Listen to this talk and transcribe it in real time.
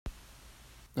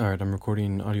Alright, I'm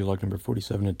recording audiolog number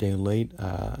 47 a day late.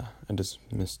 I just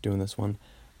missed doing this one.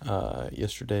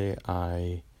 Yesterday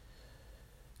I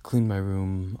cleaned my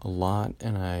room a lot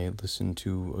and I listened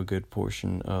to a good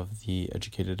portion of the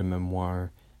Educated a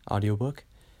Memoir audiobook.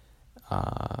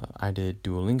 I did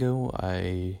Duolingo.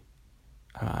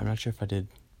 I'm not sure if I did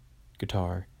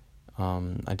guitar.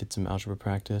 I did some algebra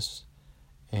practice,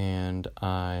 and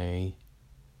I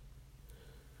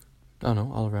don't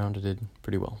know, all around I did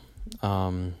pretty well.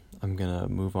 I'm gonna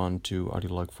move on to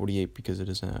audiolog 48 because it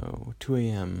is now 2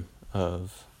 a.m.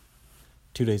 of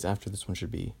 2 days after this one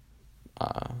should be,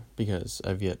 because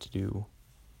I've yet to do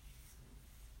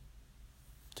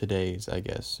today's, I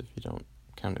guess, if you don't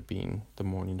count it being the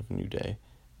morning of a new day,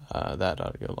 that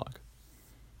audiolog.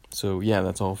 So yeah,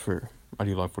 that's all for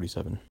audiolog 47.